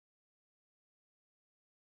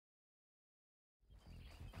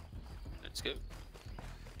Let's go.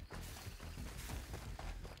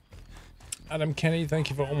 Adam Kenny, thank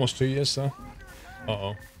you for almost 2 years, sir.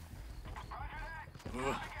 Uh-oh.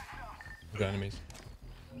 We've got enemies.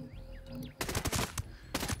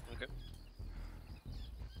 Okay.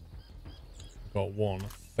 Got one. I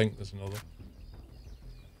think there's another.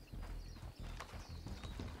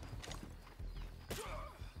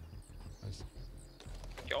 Nice.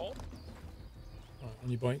 Go. Right, on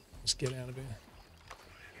your bike. Let's get out of here.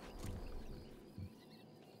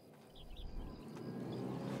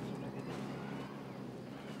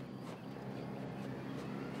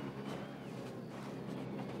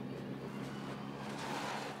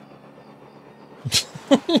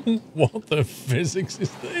 What the physics is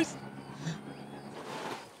this?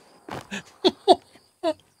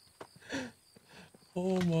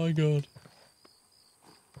 Oh my god.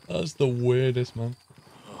 That's the weirdest, man.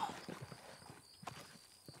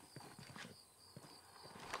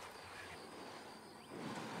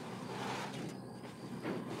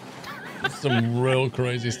 There's some real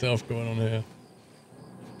crazy stuff going on here.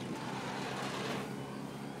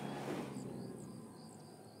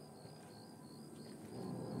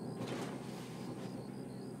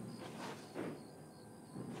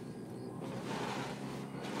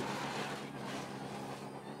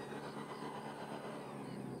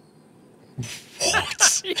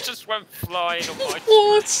 What? You just went flying on my.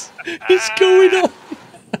 What is going on?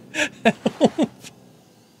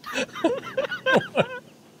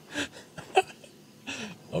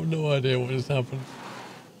 I've no idea what just happened.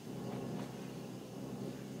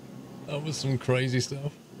 That was some crazy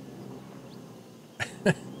stuff.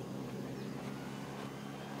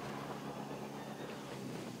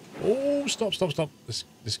 Oh, stop, stop, stop. This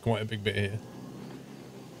is quite a big bit here.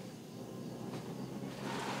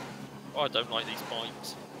 Oh, I don't like these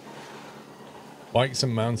bikes. Bikes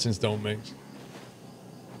and mountains don't mix.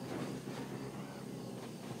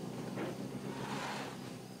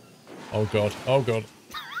 Oh god, oh god.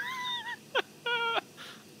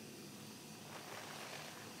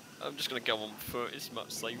 I'm just gonna go on foot, it's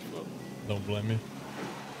much safer. Don't blame me.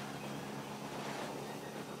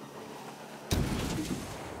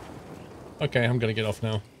 Okay, I'm gonna get off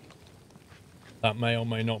now. That may or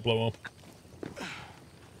may not blow up.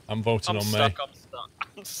 I'm voting on May. I'm stuck.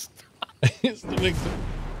 I'm stuck. It's the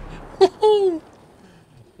victim.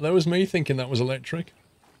 That was me thinking that was electric.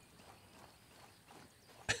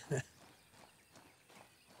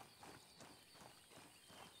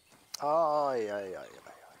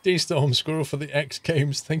 D-Storm, Squirrel for the X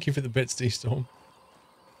Games. Thank you for the bits, D-Storm.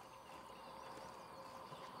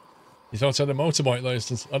 You thought I had a motorbike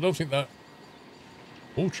license? I don't think that...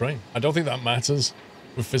 Oh, train. I don't think that matters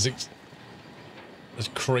with physics. As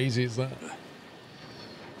crazy as that.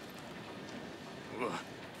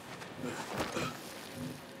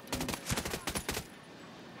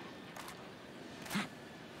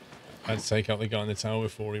 I had to take out the guy in the tower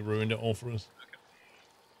before he ruined it all for us.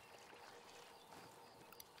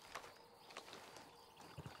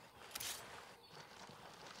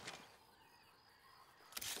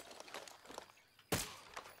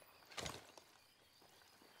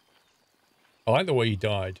 I like the way he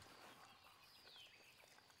died.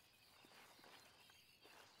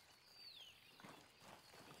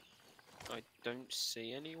 I don't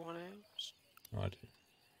see anyone else. I do.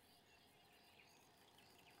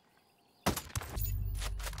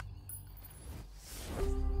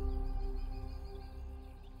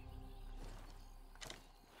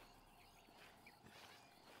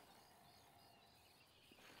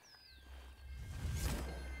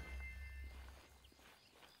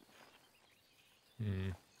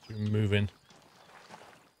 Should we move in?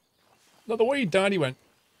 No, the way he died, he went.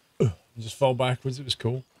 Ugh, and just fell backwards. It was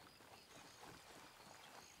cool.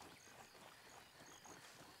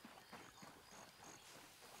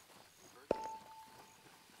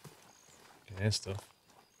 Yeah, stuff.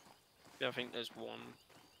 Yeah, I think there's one.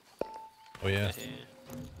 Oh yeah. Here.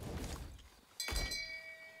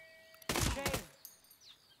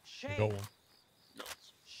 I got one. No.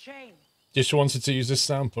 Shame. Just wanted to use this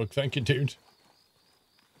sound plug. Thank you, dude.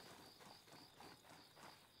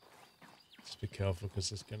 Just be careful because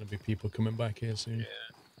there's going to be people coming back here soon. Yeah.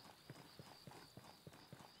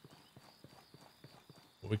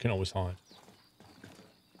 But we can always hide.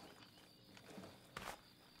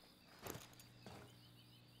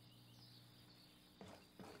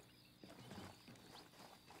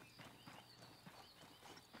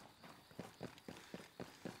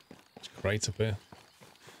 It's great up here.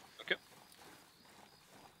 Okay.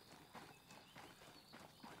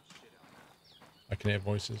 I can hear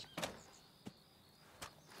voices.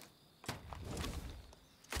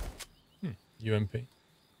 UMP.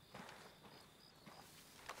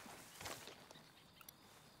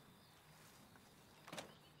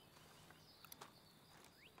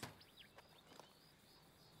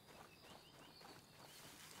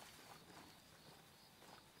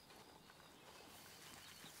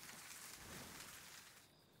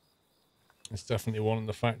 It's definitely one in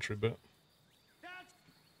the factory, but...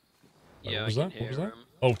 Wait, Yeah, what was I can that? What was hear that?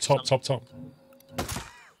 Oh, top, some- top, top.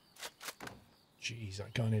 Jeez,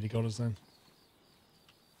 that guy nearly got us then.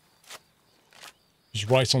 Just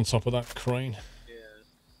right on top of that crane. Yeah,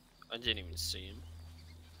 I didn't even see him.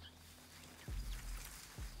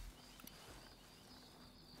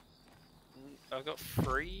 I've got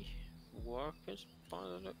 3 workers by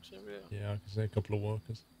the looks of it. Yeah, I can see a couple of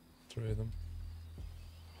workers. 3 of them.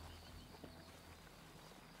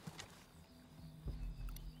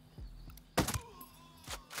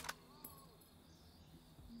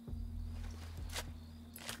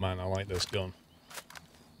 Man, I like this gun.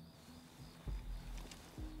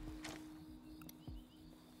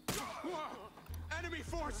 Enemy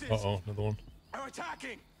forces Uh-oh, another one. are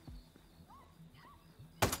attacking.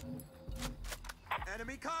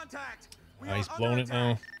 Enemy contact. He's blown it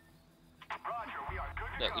now.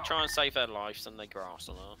 Look, we try and save their lives and they grass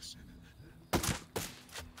on us.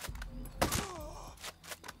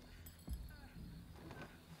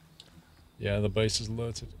 Yeah, the base is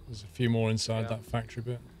alerted. There's a few more inside Yeah. that factory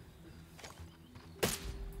bit.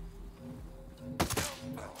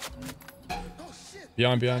 Oh shit!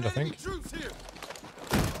 Behind, I think. Troops here.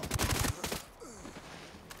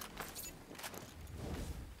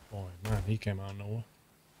 Boy, man, he came out of nowhere.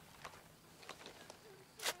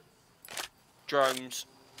 Drones.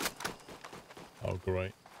 Oh,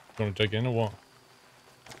 great. You want to dig in or what?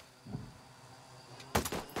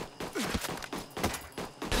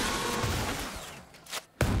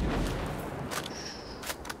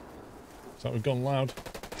 So we've gone loud.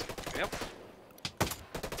 Yep.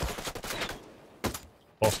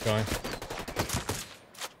 Boss guy.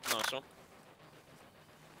 Nice one.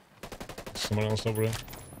 Someone else over here.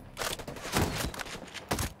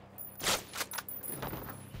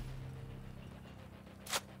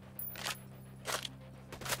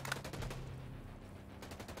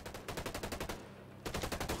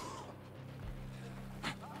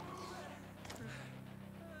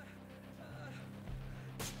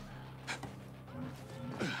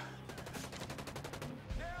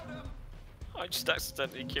 I just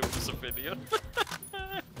accidentally killed a civilian.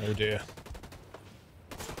 Oh dear.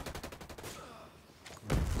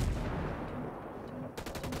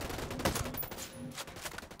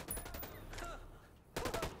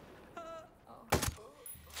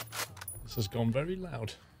 This has gone very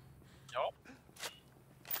loud. Yup.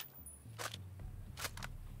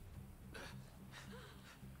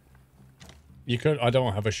 You could, I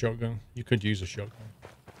don't have a shotgun. You could use a shotgun.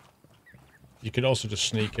 You could also just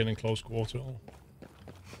sneak in and close quarter it all.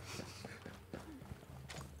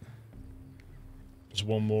 There's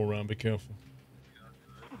one more round, be careful.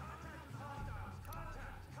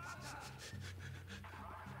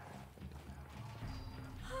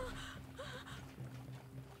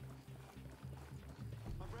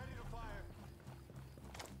 I'm ready to fire.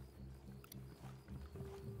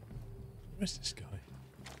 Where's this guy?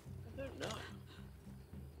 I don't know.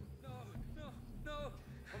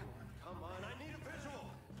 Come on, I need a visual.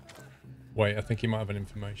 Wait, I think he might have an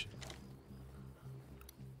information.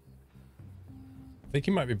 I think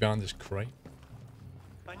he might be behind this crate.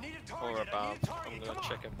 I need a Or target. I above. need a target. I'm Come gonna on.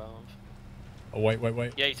 check above. Oh,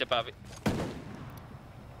 wait. Yeah, he's above it.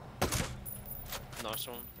 Nice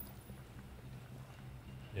one.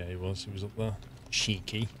 Yeah, he was up there.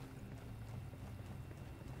 Cheeky.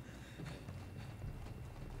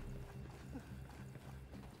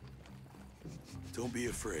 Don't be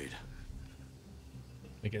afraid.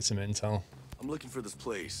 Let me get some intel. I'm looking for this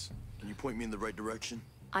place. Can you point me in the right direction?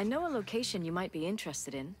 I know a location you might be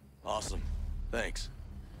interested in. Awesome. Thanks.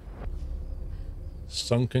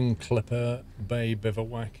 Sunken Clipper Bay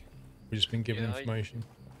Bivouac. We've just been given Yeah, information.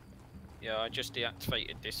 Yeah, I just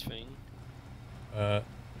deactivated this thing.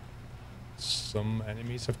 Some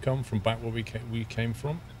enemies have come from back where we came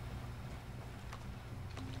from.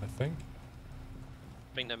 I think.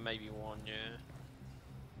 I think there may be one, yeah.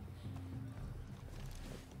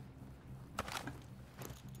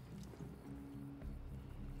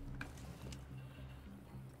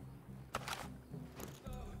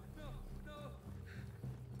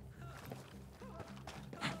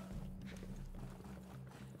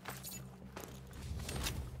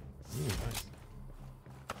 Ooh, nice.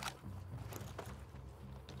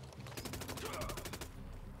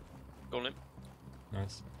 Got him.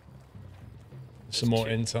 Nice. Some more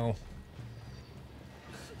two. intel.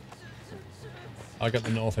 I got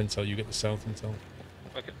the north intel, you get the south intel.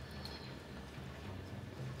 Okay.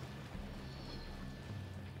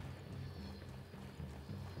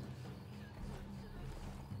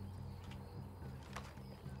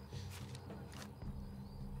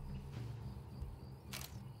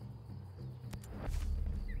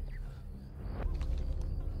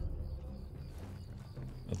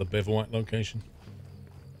 the bivouac location.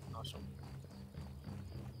 Awesome.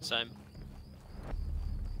 Same.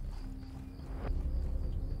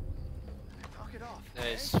 Knock it off.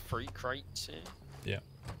 There's 3 crates here. Yeah.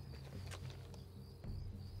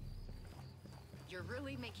 You're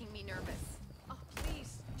really making me nervous. Oh,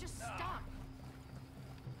 please, just stop.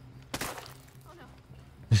 Oh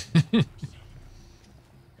no.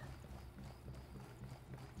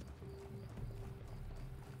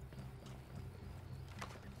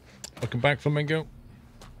 Welcome back, Flamingo.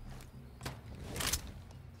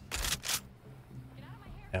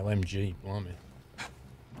 LMG, blimey.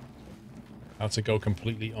 How to go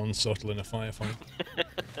completely unsubtle in a firefight.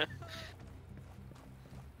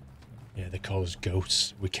 Yeah, they call us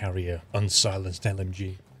ghosts. We carry a unsilenced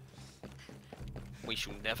LMG. We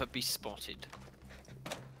shall never be spotted.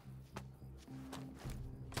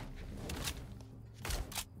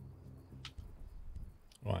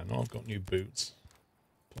 Right, now I've got new boots.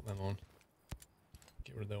 Put them on.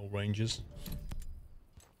 Get rid of the old Rangers.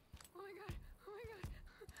 Oh my god. Oh my god.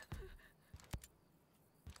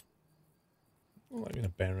 Oh, like in a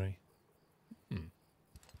beret.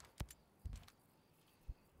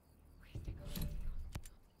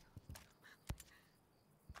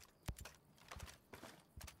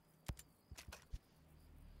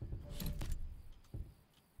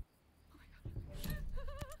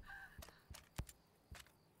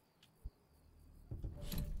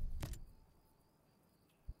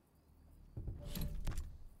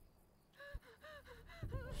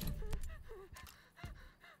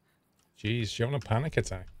 Jeez, she's having a panic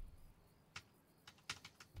attack.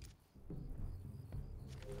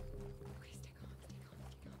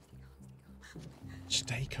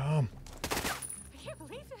 Stay calm. I can't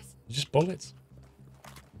believe this. Just bullets.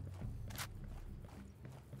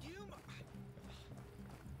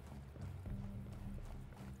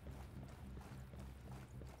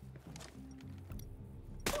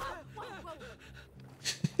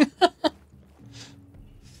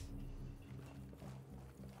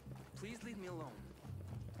 Please leave me alone.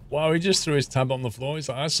 Wow, he just threw his tab on the floor. He's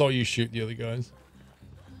like, I saw you shoot the other guys.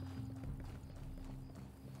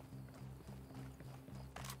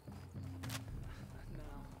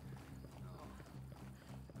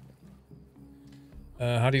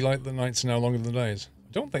 How do you like the nights now longer than the days?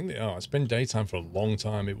 I don't think they are. It's been daytime for a long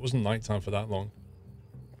time. It wasn't nighttime for that long.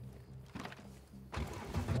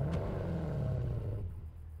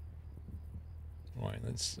 Right,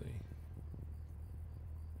 let's see.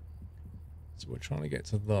 So we're trying to get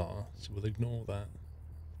to there, so we'll ignore that.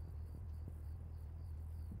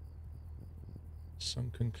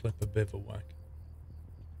 Sunken Clipper Bivouac.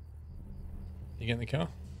 You get in the car?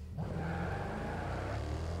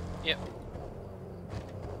 Yep.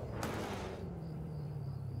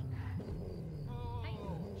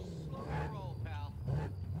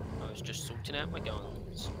 I was just sorting out my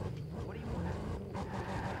guns. What do you want?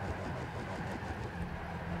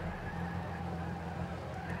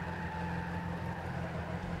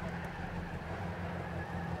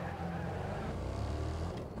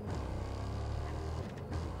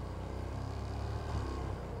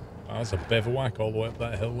 Oh, that's a bivouac all the way up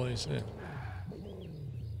that hill, what is it?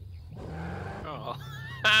 Oh.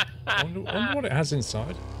 I wonder what it has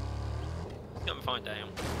inside. Got me find out.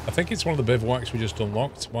 I think it's one of the bivouacs we just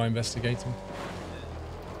unlocked while investigating.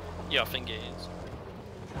 Yeah, I think it is.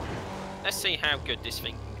 Let's see how good this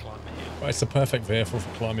thing can climb a hill. Well, it's the perfect vehicle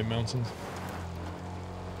for climbing mountains.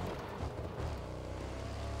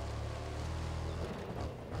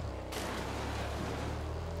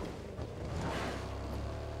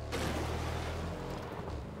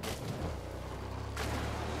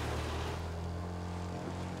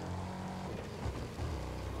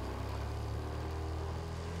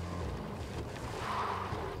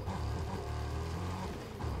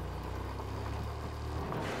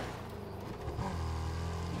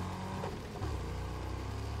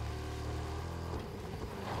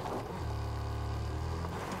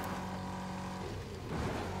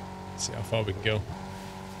 See how far we can go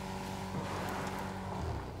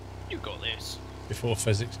You got this. before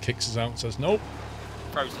physics kicks us out and says, nope.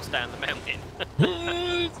 Throws us down the mountain.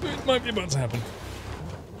 It might be about to happen.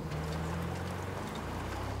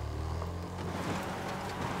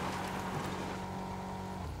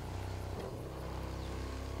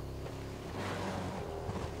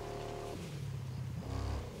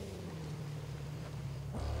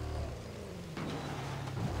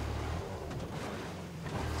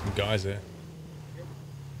 Some guys here.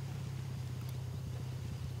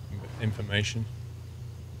 Information.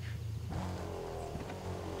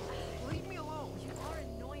 Leave me alone. You are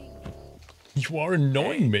annoying me. You are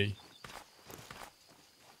annoying me.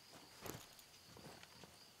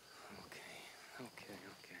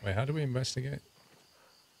 Wait, how do we investigate?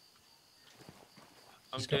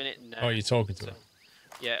 I'm Just go- doing it now. Oh, you're talking to So, her.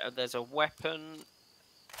 yeah, there's a weapon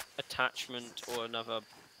attachment or another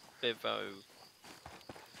bivo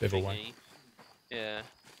Bivouac. thingy. Yeah.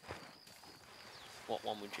 What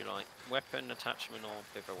one would you like? Weapon attachment or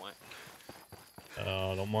bivouac?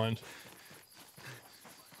 I don't mind.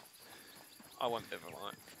 I want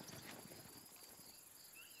bivouac.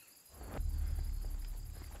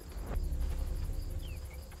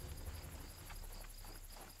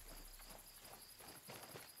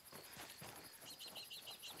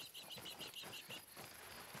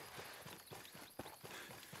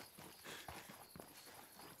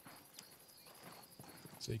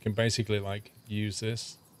 So you can basically like use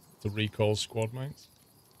this to recall squad mates.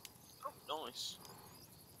 Oh, nice.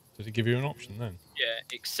 Does it give you an option then?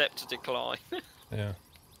 Yeah, accept to decline. Yeah.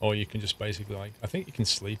 Or you can just basically like, I think you can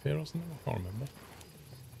sleep here or something. I can't remember.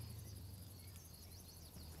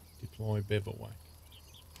 Deploy bivouac.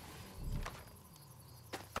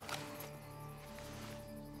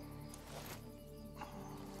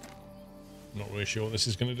 Not really sure what this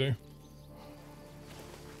is going to do.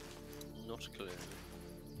 Not clear.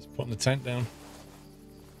 It's putting the tent down.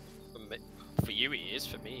 For you, he is.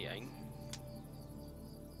 For me, he ain't.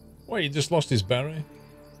 Wait, he just lost his berry?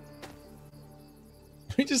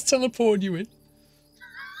 He just teleported you in.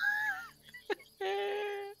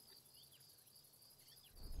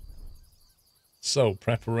 So,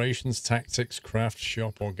 preparations, tactics, craft,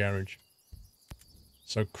 shop, or garage.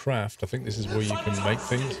 So, craft, I think this is where you can make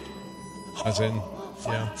things. As in,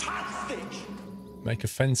 yeah. Make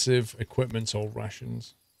offensive equipment or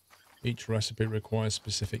rations. Each recipe requires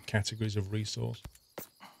specific categories of resource.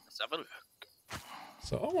 Let's have a look.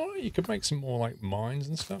 So, oh, well, you could make some more, like, mines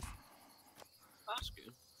and stuff. That's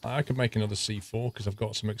good. I could make another C4 because I've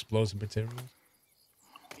got some explosive materials.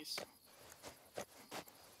 Nice.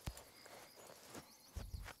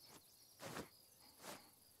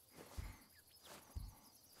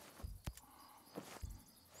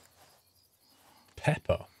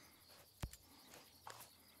 Pepper.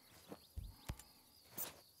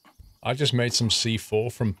 I just made some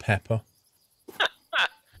C4 from pepper.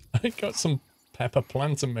 I got some pepper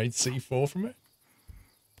plant and made C4 from it.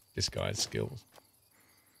 This guy's skills.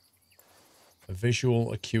 A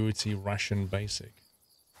visual acuity ration basic.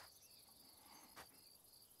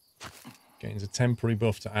 Gains a temporary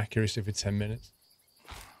buff to accuracy for 10 minutes.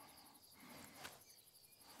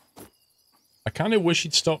 I kind of wish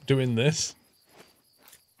he'd stop doing this.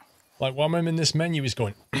 Like, while I'm in this menu, he's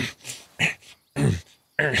going...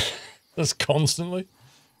 That's constantly.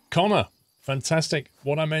 Connor, fantastic.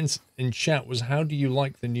 What I meant in chat was, how do you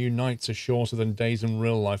like the new nights are shorter than days in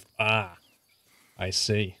real life? Ah, I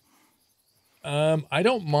see. I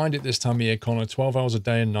don't mind it this time of year, Connor. 12 hours a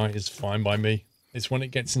day and night is fine by me. It's when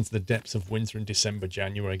it gets into the depths of winter in December,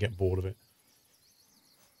 January, I get bored of it.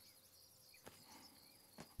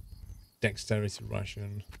 Dexterity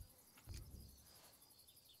ration.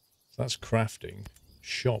 So that's crafting.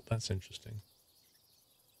 Shop, that's interesting.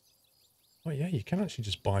 Oh yeah, you can actually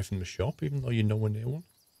just buy from the shop, even though you're nowhere near one.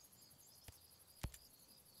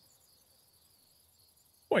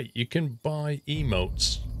 Wait, you can buy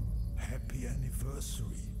emotes. Happy anniversary,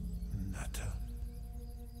 Natter.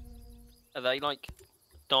 Are they like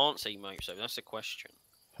dance emotes? So that's the question.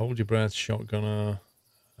 Hold your breath, shotgunner.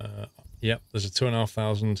 Yep, there's a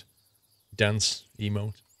 2,500 dance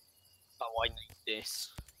emote. Oh, I need this.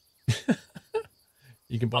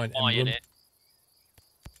 You can buy I'm an buying emblem. it.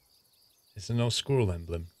 It's a no squirrel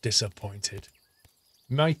emblem. Disappointed.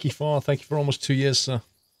 Mikey Farr, thank you for almost 2 years, sir.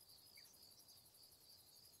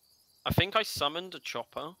 I think I summoned a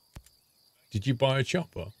chopper. Did you buy a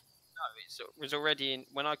chopper? No, it was already in.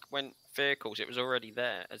 When I went vehicles, it was already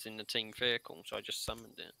there, as in the team vehicle. So I just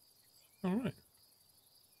summoned it. All right.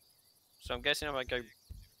 So I'm guessing if I go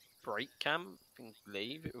break camp and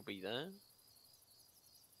leave, it will be there.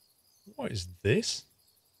 What is this?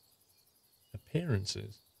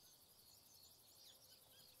 Appearances.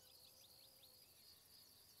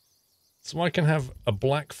 So I can have a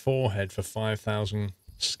black forehead for 5,000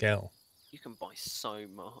 skell. You can buy so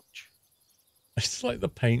much. It's like the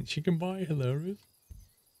paints you can buy. Hilarious.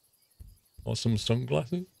 Or some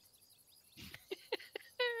sunglasses.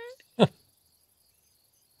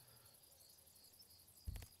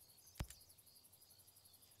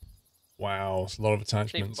 Wow, it's a lot of You can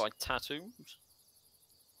even attachments. buy tattoos.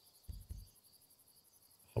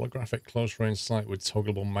 Holographic close range sight with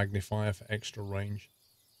toggleable magnifier for extra range.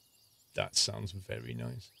 That sounds very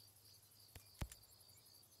nice.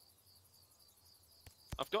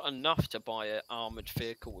 I've got enough to buy an armoured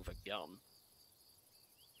vehicle with a gun.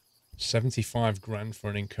 $75 grand for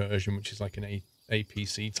an incursion, which is like an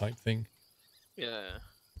APC type thing. Yeah.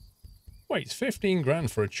 Wait, it's 15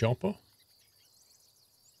 grand for a chopper?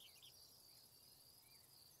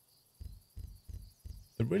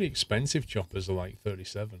 The really expensive choppers are like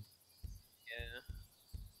 37. Yeah.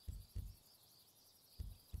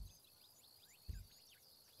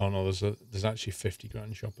 Oh no, there's actually 50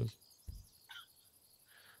 grand choppers.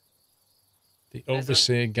 The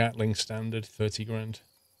Overseer Gatling Standard, 30 grand.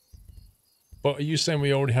 But are you saying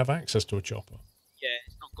we already have access to a chopper? Yeah,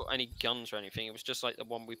 it's not got any guns or anything. It was just like the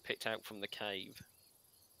one we picked out from the cave.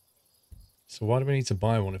 So why do we need to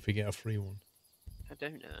buy one if we get a free one? I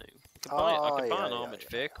don't know. I could buy an armoured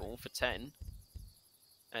vehicle for 10.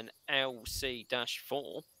 An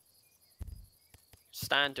LC-4.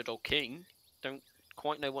 Standard or king. Don't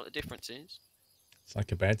quite know what the difference is. It's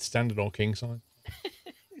like a bed, standard or king size.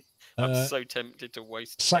 I'm so tempted to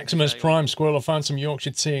waste. Saximus Prime Squirrel, I found some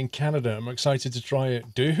Yorkshire tea in Canada. I'm excited to try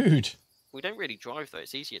it. Dude! We don't really drive though.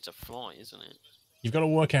 It's easier to fly, isn't it? You've got to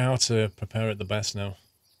work out how to prepare it the best now.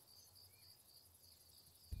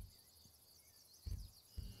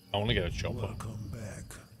 I want to get a chopper. Welcome back,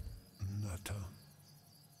 Nutter.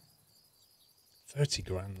 30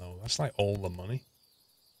 grand though. That's like all the money.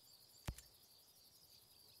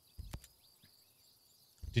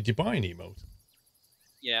 Did you buy an emote?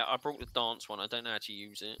 Yeah, I brought the dance one. I don't know how to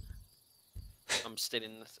use it. I'm still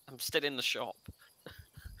in the shop.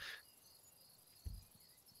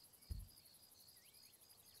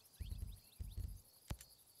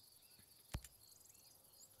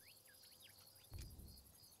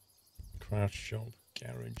 Crouch shop,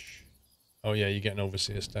 garage. Oh yeah, you get an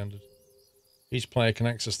Overseer standard. Each player can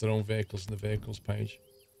access their own vehicles in the vehicles page.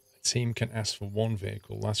 A team can ask for one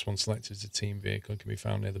vehicle. Last one selected as a team vehicle can be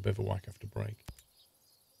found near the bivouac after break.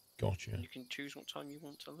 Gotcha. You can choose what time you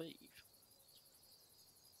want to leave.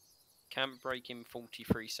 Camp break in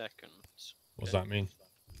 43 seconds. What does that mean?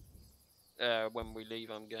 When we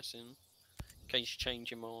leave, I'm guessing. In case you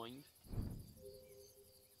change your mind.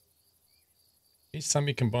 Each time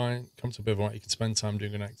you come to bivouac, you can spend time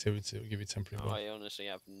doing an activity. It'll give you temporary buff. I honestly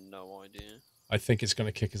have no idea. I think it's going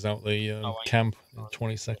to kick us out the camp in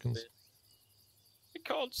 20 seconds. You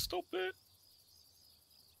can't stop it.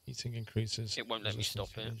 Eating increases. It won't let me stop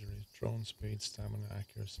it. Injuries, drone speed, stamina,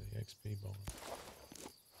 accuracy, XP bonus.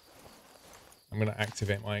 I'm going to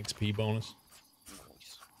activate my XP bonus.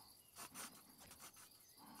 Nice.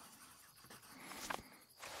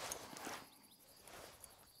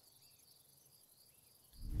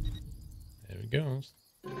 There it goes.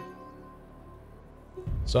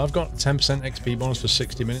 So I've got 10% XP bonus for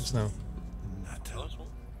 60 minutes now.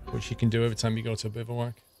 Which you can do every time you go to a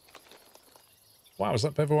bivouac. Wow, is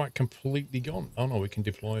that bivouac completely gone? Oh no, we can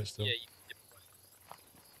deploy it still. Yeah,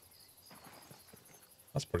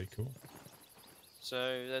 that's pretty cool.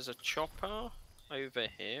 so there's a chopper over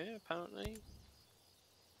here, apparently.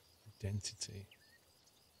 Identity.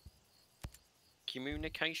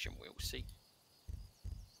 Communication wheel, see.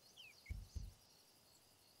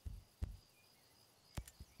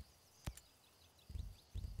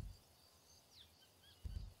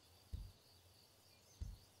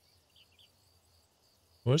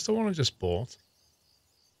 Where's the one I just bought?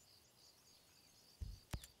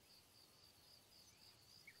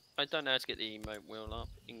 I don't know how to get the emote wheel up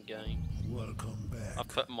in game. Welcome back. I've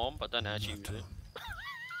put them on, but I don't know how to use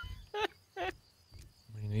it.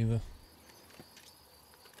 Me neither.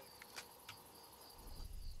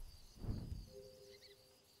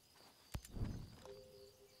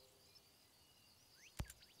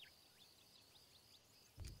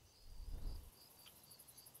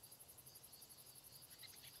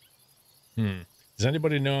 Does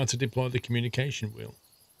anybody know how to deploy the communication wheel?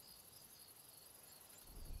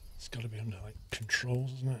 It's got to be under like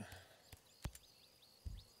controls, isn't it?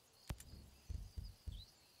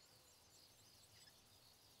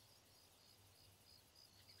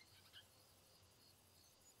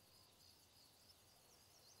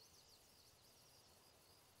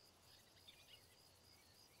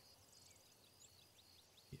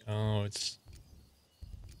 Oh, it's...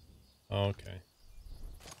 Oh, okay.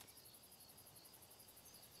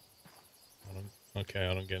 Okay,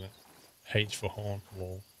 I don't get it. H for horn,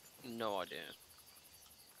 lol. No idea.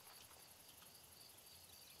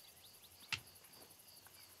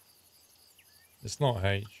 It's not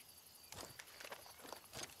H.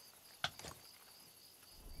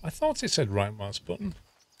 I thought it said right mouse button.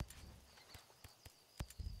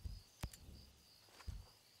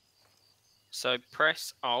 So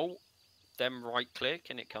press Alt, then right click,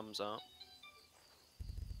 and it comes up.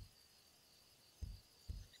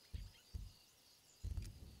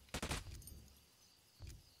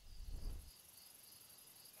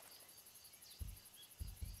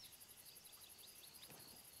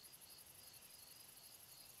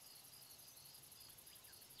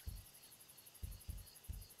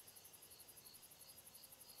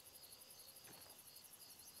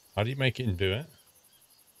 How do you make it and do it?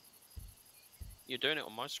 You're doing it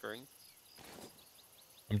on my screen.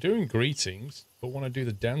 I'm doing greetings, but when I do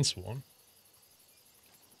the dance one...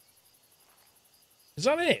 Is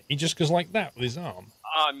that it? He just goes like that with his arm?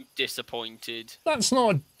 I'm disappointed. That's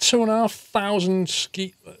not a 2,500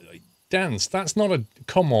 ski... dance. That's not a...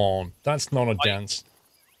 Come on. That's not a dance.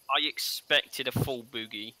 I expected a full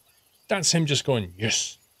boogie. That's him just going,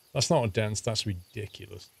 yes. That's not a dance. That's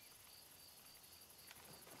ridiculous.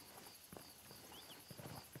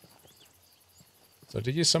 So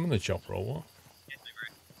did you summon the chopper or what?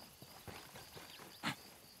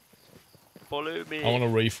 Follow me. I want a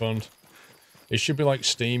refund. It should be like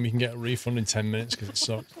Steam. You can get a refund in 10 minutes because it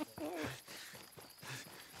sucked.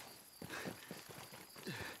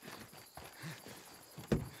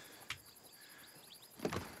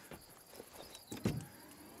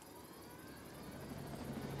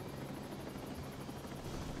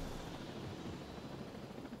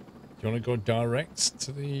 Do you want to go direct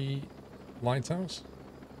to the lighthouse?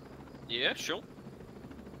 Yeah, sure.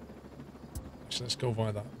 Actually, let's go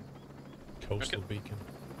via that coastal beacon.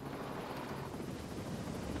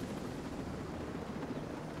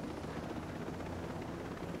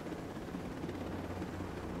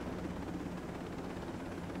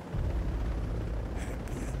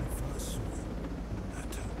 Happy anniversary,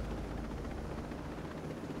 Nata.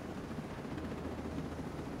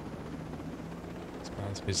 There's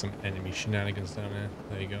bound to be some enemy shenanigans down there.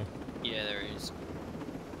 There you go. Yeah, there is.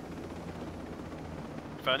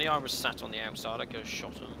 If only I was sat on the outside, I could have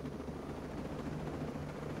shot him.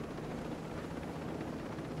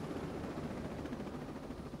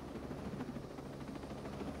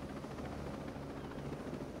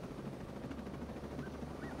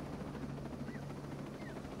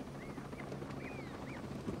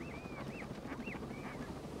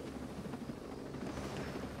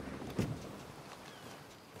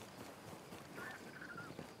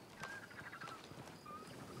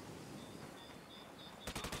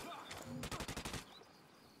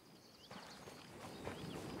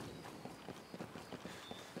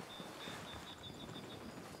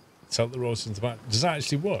 Tilt the roads into the back. Does that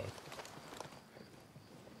actually work?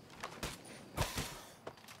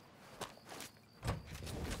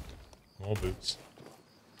 More boots.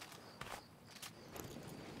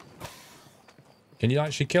 Can you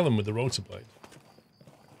actually kill him with the rotor blade?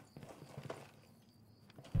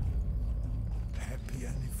 Happy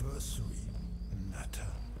anniversary, Nata.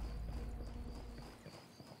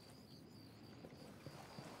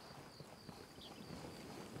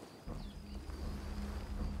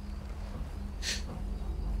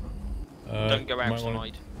 Don't go might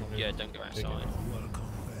outside. wanna Yeah, don't go outside. Welcome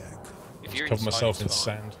back. If you're cover inside, myself in it's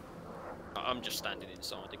fine. sand. I'm just standing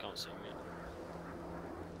inside. They can't see me.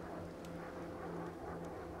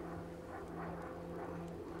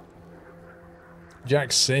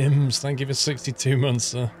 Jack Sims, thank you for 62 months,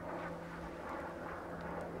 sir.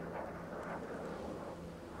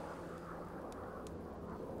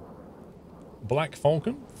 Black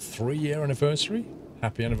Falcon, 3-year anniversary.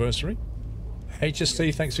 Happy anniversary.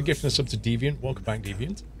 HST, thanks for gifting us up to Deviant. Welcome back,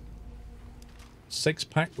 Deviant.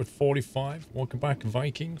 6-pack with 45. Welcome back,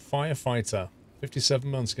 Viking. Firefighter, 57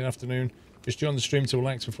 months. Good afternoon. Just joined the stream to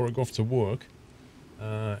relax before I go off to work.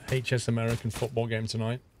 HS American football game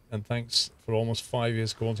tonight. And thanks for almost 5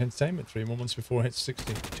 years Quality Entertainment. 3 more months before I hit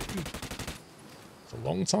 60. Dude, it's a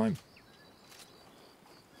long time.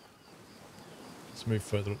 Let's move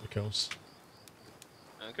further up the coast.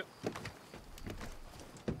 Okay.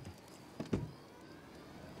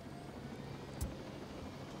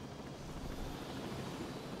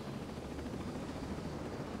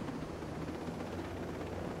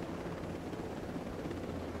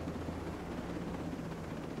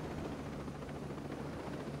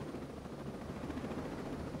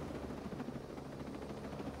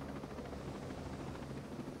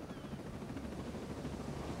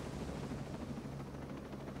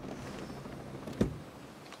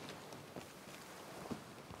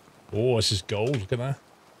 Oh, this is gold. Look at that.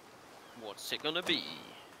 What's it gonna be?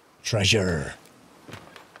 Treasure.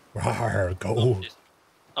 Rawr, gold.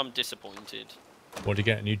 I'm disappointed. What do you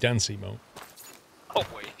get? A new dance emote? I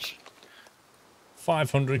wish.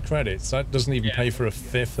 500 credits. That doesn't even pay for a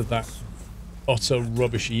fifth of that utter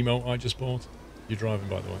rubbish emote I just bought. You're driving,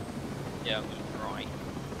 by the way. Yeah, I'm gonna try.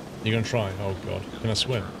 You're going to try? Oh, God. Can I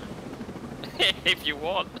swim? If you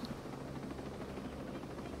want.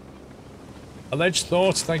 Alleged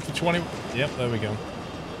thoughts. Thank you for 20. Yep, there we go.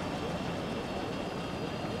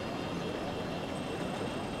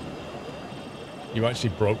 You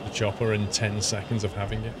actually broke the chopper in 10 seconds of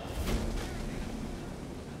having it.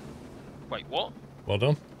 Wait, what? Well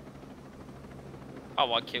done.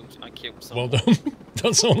 Oh, I killed Well someone. done.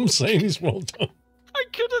 That's all I'm saying is well done. I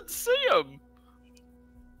couldn't see him.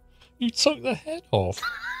 You took the head off.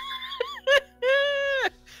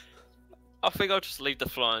 I think I'll just leave the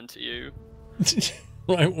flying to you.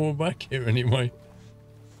 Right, well, we're back here anyway.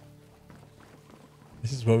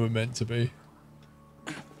 This is where we're meant to be.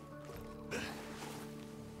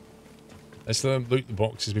 Let's loot the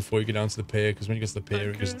boxes before you go down to the pier, because when you get to the pier,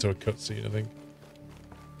 it goes into a cutscene, I think.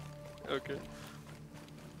 Okay.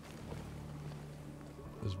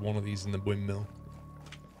 There's one of these in the windmill.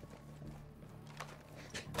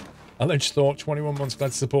 Alleged Thought, 21 months,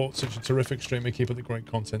 glad to support such a terrific streamer. Keep up the great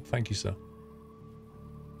content. Thank you, sir.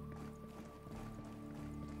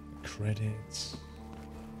 Credits.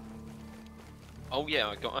 Oh yeah,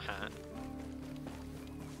 I got a hat.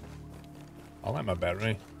 I like my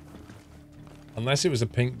beret. Unless it was a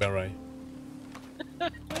pink beret.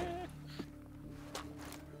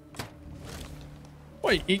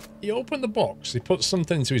 Wait, he opened the box, he put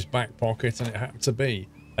something into his back pocket, and it happened to be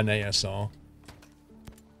an ASR.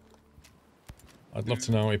 I'd love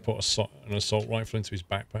to know how he put an assault rifle into his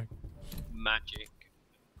backpack. Magic.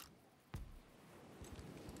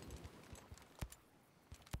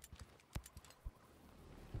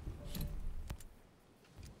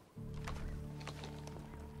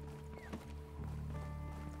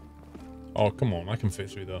 Oh, come on, I can fit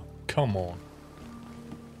through there. Come on.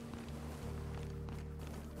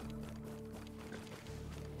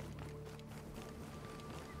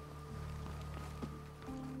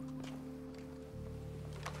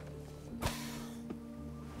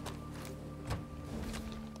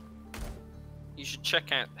 You should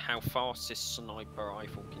check out how fast this sniper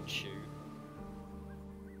rifle can shoot.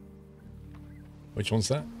 Which one's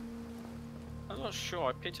that? I'm not sure.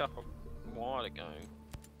 I picked it up a while ago.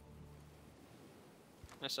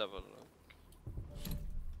 Let's have a look.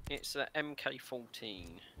 It's the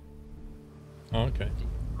MK14. Oh, okay.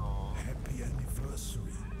 Oh. Happy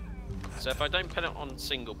anniversary. So if I don't put it on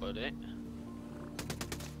single bullet.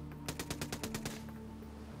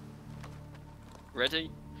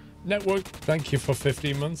 Ready? Network, thank you for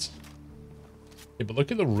 15 months. Yeah, but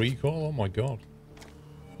look at the recoil. Oh my god.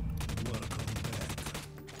 Welcome back.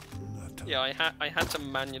 Nata. Yeah, I had to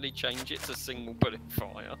manually change it to single bullet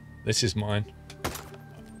fire. This is mine.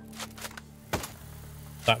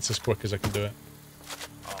 That's as quick as I can do it.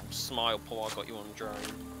 Oh, smile, Paul, I got you on drone.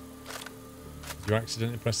 You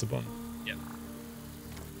accidentally pressed the button. Yep.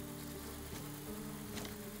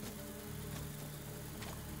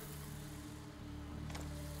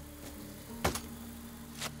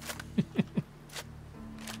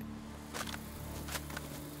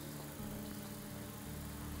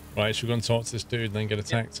 Right, should we go and talk to this dude and then get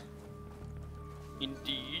attacked?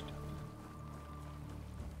 Indeed.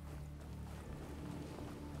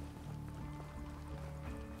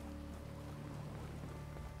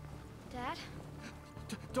 Dad?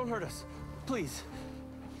 Don't hurt us, please.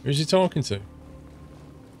 Who's he talking to?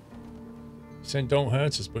 He's saying don't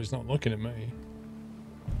hurt us, but he's not looking at me.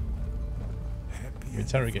 Happy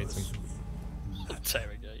Interrogate him. anniversary.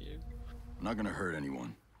 Interrogate you. I'm not gonna hurt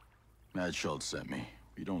anyone. Mad Schultz sent me.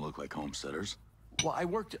 You don't look like homesteaders. Well, I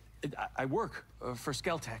work for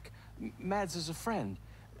Skeltech. Mads is a friend.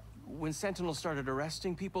 When Sentinel started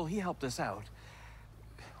arresting people, he helped us out.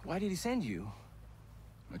 Why did he send you?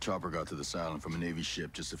 A chopper got to this island from a Navy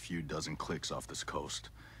ship just a few dozen clicks off this coast.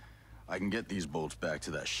 I can get these bolts back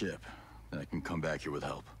to that ship, then I can come back here with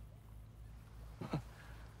help.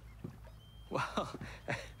 Well,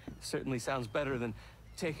 certainly sounds better than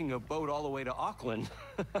taking a boat all the way to Auckland.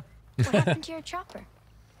 What happened to your chopper?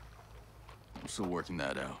 I'm still working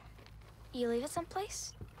that out. You leave it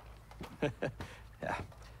someplace? Yeah.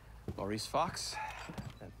 Maurice Fox.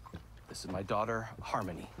 And this is my daughter,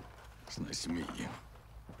 Harmony. It's nice to meet you.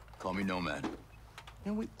 Call me Nomad.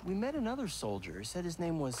 You know, we met another soldier. He said his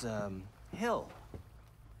name was, Hill.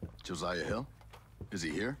 Josiah Hill? Is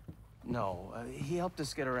he here? No, he helped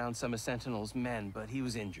us get around some of Sentinel's men, but he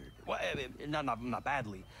was injured. Well, not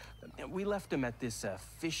badly. We left him at this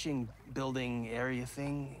fishing building area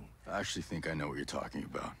thing. I actually think I know what you're talking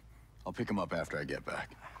about. I'll pick him up after I get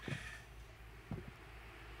back.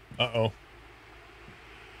 Uh-oh.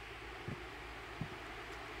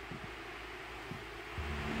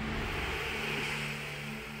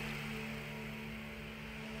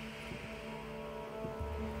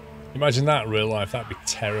 Imagine that in real life. That'd be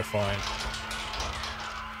terrifying.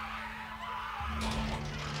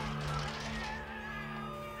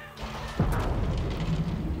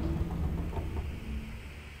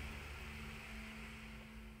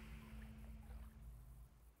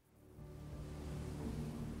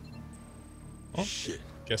 Oh, Shit.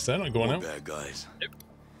 Guess they're not going More out. bad guys. Nope.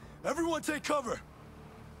 Everyone take cover.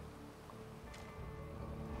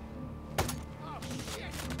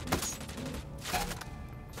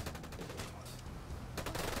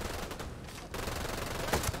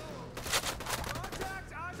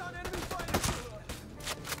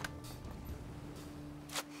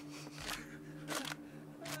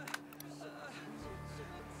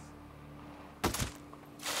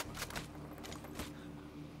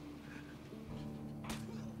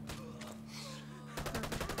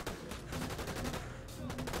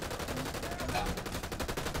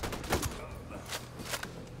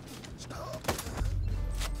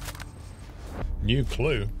 New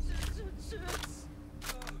clue.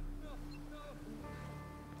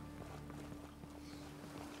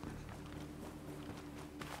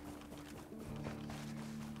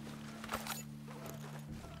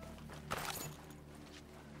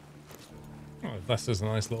 Oh, that's just a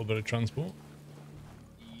nice little bit of transport.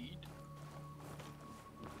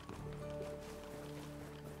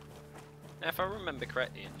 Now, if I remember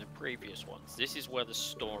correctly, in the previous ones, this is where the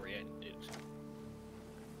story ended.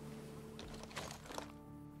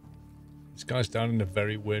 This guy's down in a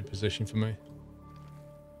very weird position for me.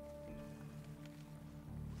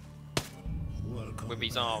 Welcome With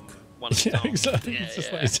his back. arm, one of his Yeah, arms. exactly. Yeah, It's just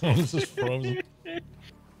yeah. like his arms just frozen.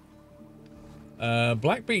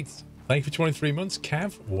 Blackbeat, thank you for 23 months.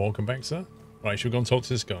 Cav, welcome back, sir. Right, should we go and talk to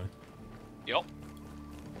this guy? Yup.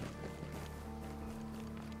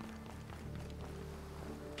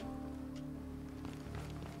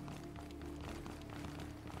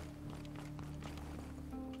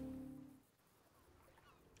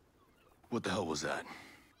 What the hell was that?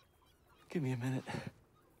 Give me a minute.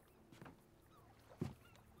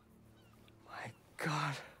 My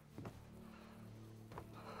God.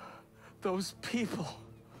 Those people.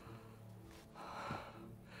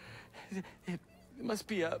 It must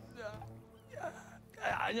be a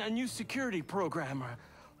new security program.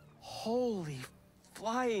 Holy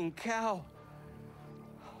flying cow.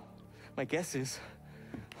 My guess is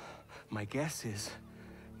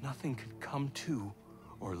nothing could come to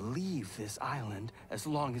or leave this island as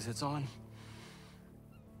long as it's on.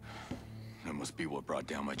 That must be what brought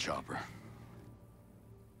down my chopper.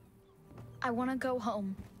 I want to go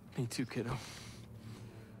home. Me too, kiddo.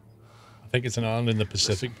 I think it's an island in the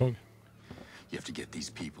Pacific, Pug. You have to get these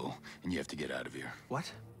people, and you have to get out of here.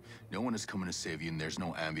 What? No one is coming to save you, and there's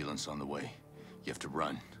no ambulance on the way. You have to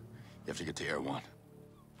run. You have to get to Air One.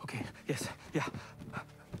 Okay, yes, yeah.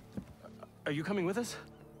 Are you coming with us?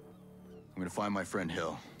 I'm gonna find my friend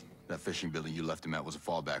Hill. That fishing building you left him at was a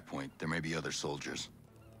fallback point. There may be other soldiers.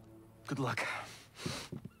 Good luck.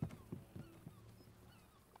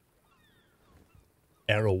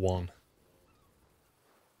 Error 1.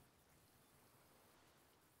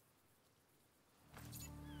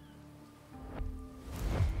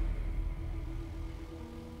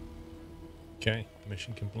 Okay,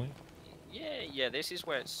 mission complete. Yeah, this is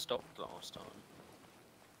where it stopped last time.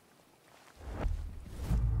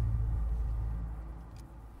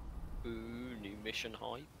 Ooh, new mission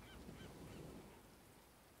hype.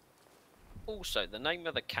 Also, the name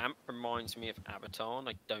of the camp reminds me of Avatar, and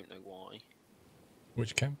I don't know why.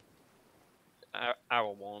 Which camp?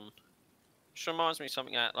 Hour 1. Which reminds me of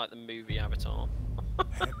something like the movie Avatar.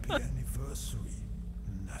 Happy anniversary,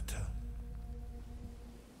 Nutter.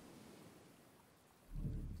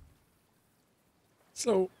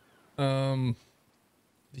 So, the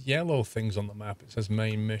yellow things on the map, it says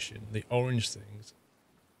main mission. The orange things,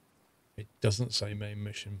 it doesn't say main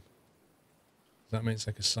mission. Does that mean it's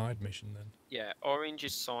like a side mission then? Yeah, orange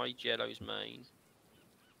is side, yellow's main.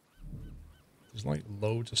 There's like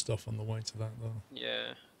loads of stuff on the way to that though.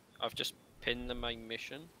 Yeah, I've just pinned the main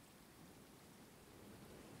mission.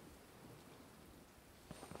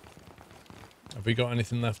 Have we got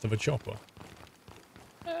anything left of a chopper?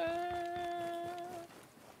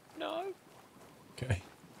 No. Okay.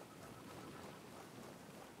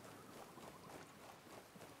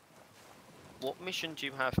 What mission do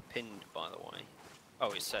you have pinned, by the way?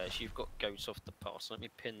 Oh, it says you've got goats off the pass. Let me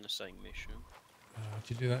pin the same mission.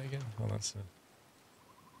 Did you do that again? Oh, that's it.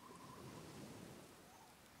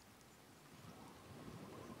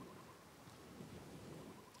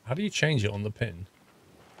 How do you change it on the pin?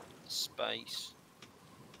 Space.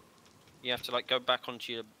 You have to like go back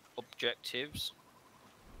onto your objectives.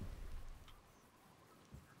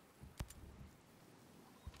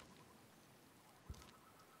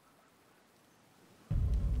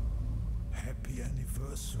 Happy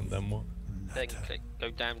anniversary. And then what? Then Nutter. click, go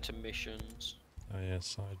down to missions, Oh yeah,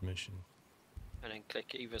 side mission. and then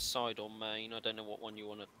click either side or main. I don't know what one you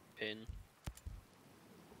want to pin.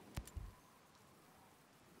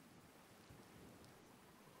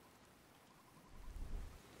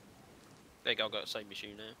 There you go, I've got the same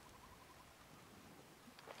issue now.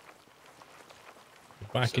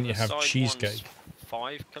 Back So and you the have side cheesecake. one's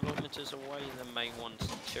 5 kilometers away, and the main one's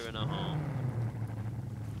 2.5.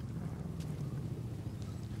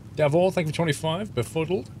 Davor, thank you for 25.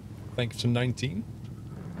 Befuddled, thank you for 19.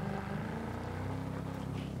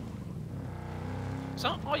 Is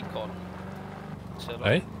that icon? So,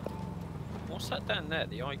 like, Hey? what's that down there?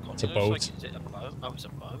 The icon? It's a It looks boat. like, is it a boat? Oh, it's a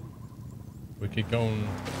boat. We could go and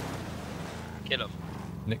Kill him.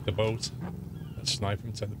 nick the boat. Let's snipe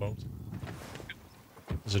him, take the boat.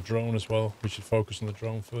 There's a drone as well. We should focus on the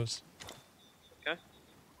drone first. Okay.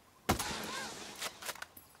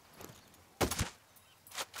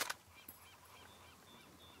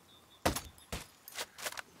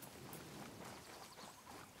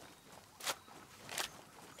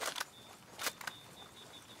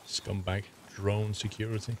 Scumbag. Drone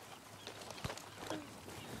security.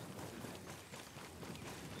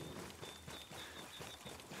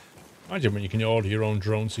 Imagine when you can order your own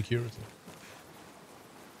drone security.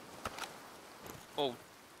 Oh,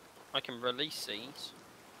 I can release these.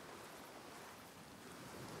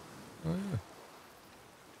 Oh, yeah.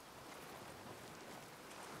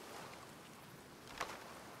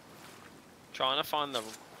 Trying to find the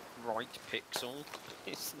right pixel.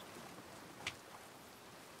 It's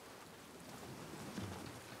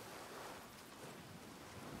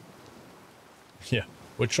Yeah.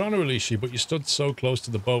 We're trying to release you, but you stood so close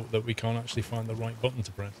to the boat that we can't actually find the right button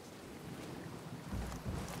to press.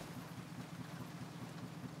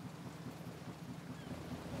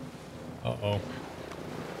 Uh-oh.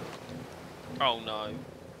 Oh no.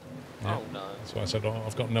 Yeah. Oh no. That's why I said, oh,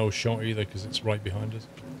 I've got no shot either, because it's right behind us.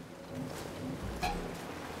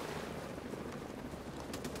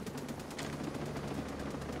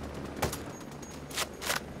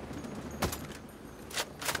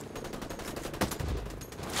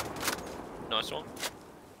 Nice one.